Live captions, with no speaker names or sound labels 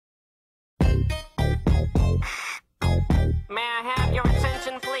May I have your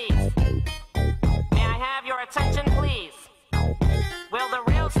attention, please? May I have your attention, please? Will the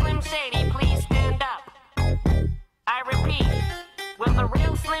real Slim Shady please stand up? I repeat, will the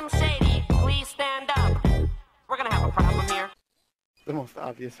real Slim Shady please stand up? We're gonna have a problem here. The most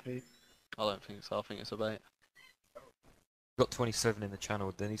obvious bait. I don't think so, I think it's a bait. We've got 27 in the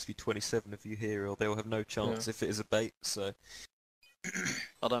channel, there needs to be 27 of you here or they'll have no chance if it is a bait, so...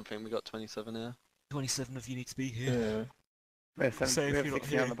 I don't think we got 27 here. 27 of you need to be here. We have, Say we if have you're not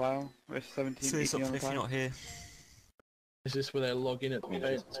 16 on here. the bio. We have 17, Say 18 something on the if you're bio. not here. Is this where they're logging at?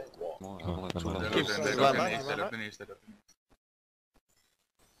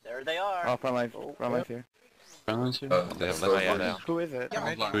 There they are. Oh, Frontline here. Who is it?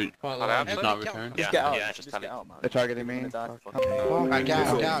 Just not return. Just get out. Just get out, man. They're targeting me.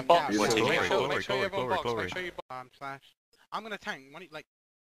 I'm gonna tank.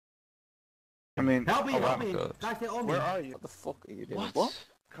 I mean, Help me, help wow. me! Guys, they're on me! Where are you? What the fuck are you doing? What?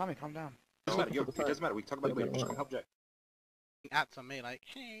 Calm down. It doesn't matter, we talk about it later, just come help Jack. Ats on me like,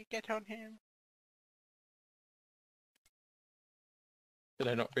 hey, get on him. Did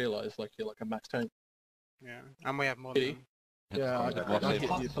I not realise like you're like a max tank? Yeah, and we have more Kitty? than Yeah, I hit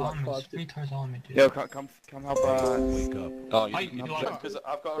you for like 5 to... Yo, come help, Wake up. Oh, you can help Jack. Because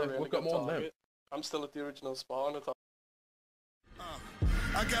I've got a really We've got good more than target. I'm still at the original spawn.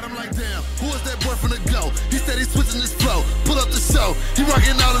 I got him like damn, who is that boy from the go? He said he's switching his flow, pull up the show, he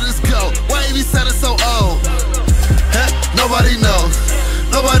rocking all of this go. Why ain't he sounding so old? Huh? Nobody knows,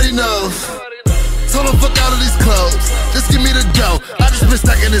 nobody knows. Told him fuck all of these clothes, just give me the dough. I just been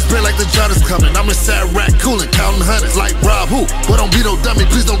stacking this bread like the drought is coming. I'm inside rack cooling, counting hundreds like Rob who? But don't be no dummy,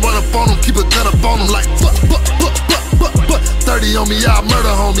 please don't run up on him. Keep a gun up on him like 30 on me, I'll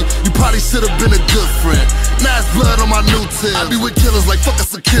murder homie. You probably should've been a good friend. Now it's blood on my new tip. I be with killers like fucking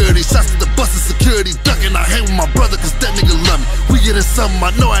security. Shots to the bus and security ducking. I hang with my brother cause that nigga love me. We getting something,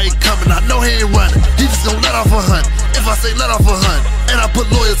 I know I ain't coming. I know he ain't running. He just gon' let off a hunt. If I say let off a hunt. And I put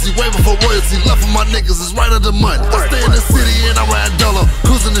loyalty way before royalty. Love for my niggas is right under money. I stay in the city and I ride dolo.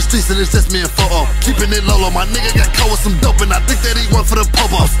 Cruising the streets and it's just me and 4-0. Keeping it low. My nigga got caught with some dope and I think that he went for the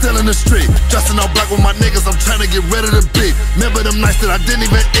popo. I'm still in the street, dressing all black with my niggas. I'm trying to get ready to beat. Remember them nights that I didn't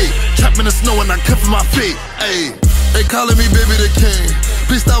even eat. Trapped in the snow and I cut for my feet. Ayy, they calling me baby the king.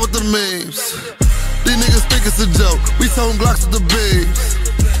 Please stop with the memes. These niggas think it's a joke. We told them Glocks with the beams.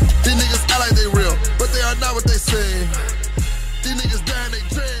 These niggas act like they real, but they are not what they seem. These niggas dying they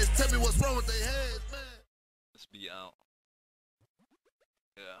dreads. Tell me what's wrong with their heads, man. Let's be out.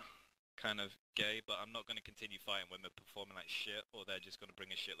 Yeah, kind of gay, but I'm not going to continue fighting when we're performing like shit, or they're just going to bring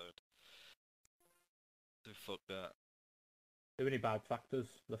a shitload. So fuck that. Too many bad factors.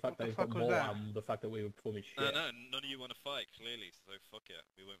 The fact that he's got more and the fact that we were performing shit. No, none of you want to fight, clearly, so fuck it.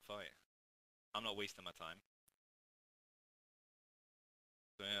 We won't fight. I'm not wasting my time.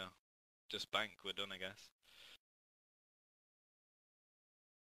 So yeah, just bank, we're done I guess.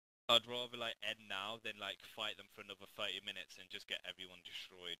 I'd rather like end now than like fight them for another 30 minutes and just get everyone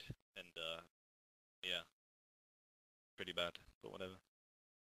destroyed and yeah. Pretty bad, but whatever.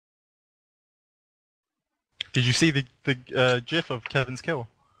 Did you see the gif of Kevin's kill?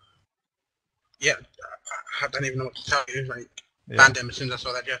 Yeah, I don't even know what to tell you. Like, banned him as soon as I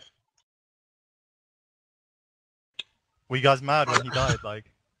saw that gif. Were you guys mad when he died?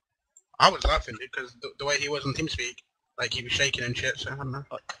 Like, I was laughing because the way he was on TeamSpeak, like he was shaking and shit. So I don't know.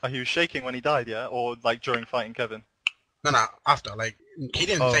 he was shaking when he died, yeah, or like during fighting Kevin? No, after. Like he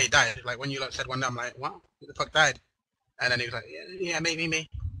didn't say he died. Like when you said one day, I'm like, what? Who the fuck died? And then he was like, yeah, maybe me.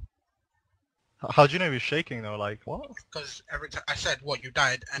 How do you know he was shaking though? Like, what? Because every time I said, what, you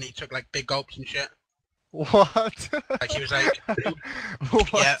died, and he took like big gulps and shit. What? Like he was like,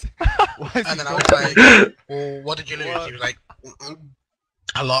 what? Yeah. And then I was like, well, what did you lose? What? He was like,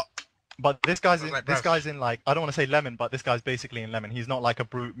 a lot. But this guy's in, like, this bruv. guy's in like, I don't want to say Lemon, but this guy's basically in Lemon. He's not like a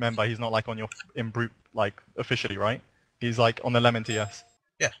Brute member. He's not like on your in Brute like officially, right? He's like on the Lemon TS.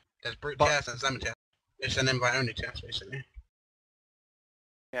 Yeah, there's Brute TS and Lemon TS. It's an invite only TS basically.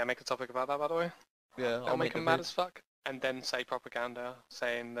 Yeah, make a topic about that, by the way. Yeah, I'll make them mad as fuck. And then say propaganda,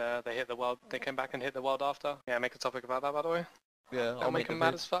 saying they hit the world, they came back and hit the world after. Yeah, make a topic about that, by the way. Yeah, I'll make them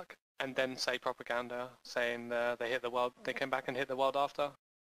mad as fuck. And then say propaganda, saying they hit the world, they came back and hit the world after.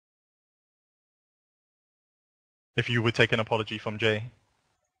 If you would take an apology from Jay.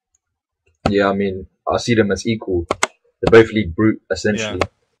 Yeah, I mean, I see them as equal. They both lead Brute, essentially. Yeah.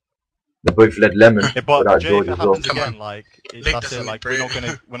 They both led Lemon without Jay, George if it as well. happens again, like, that's it, like, we're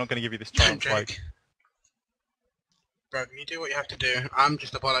not gonna give you this chance, like. Bro, you do what you have to do. I'm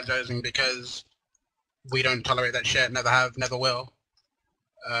just apologizing because we don't tolerate that shit, never have, never will.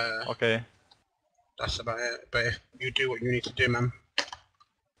 Okay. that's about it. But if you do what you need to do, man.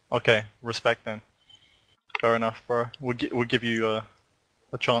 Okay, respect then. Fair enough, bro. We'll give you a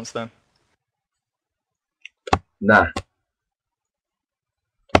chance then. Nah,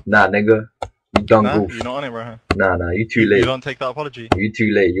 nigga. You done Nah, goof. you're not on it, bro. Nah, you too late. You don't take that apology. You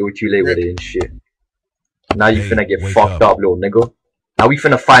too late. You're too late with it and shit. Now you finna get fucked up, little nigga. Now we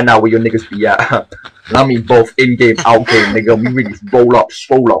finna find out where your niggas be at. And I mean both in-game, out-game, nigga. We really roll up,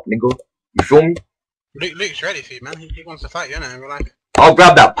 swole up, nigga. You feel me? Luke's ready for you, man. He wants to fight you, innit? We're like... I'll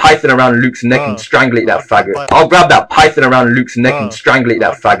grab that python around Luke's neck and strangulate that faggot. I'll grab that python around Luke's neck and strangulate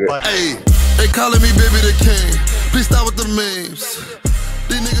that faggot. Hey, they calling me baby the king. Please stop with the memes.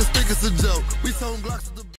 These niggas think it's a joke. We selling Glocks at the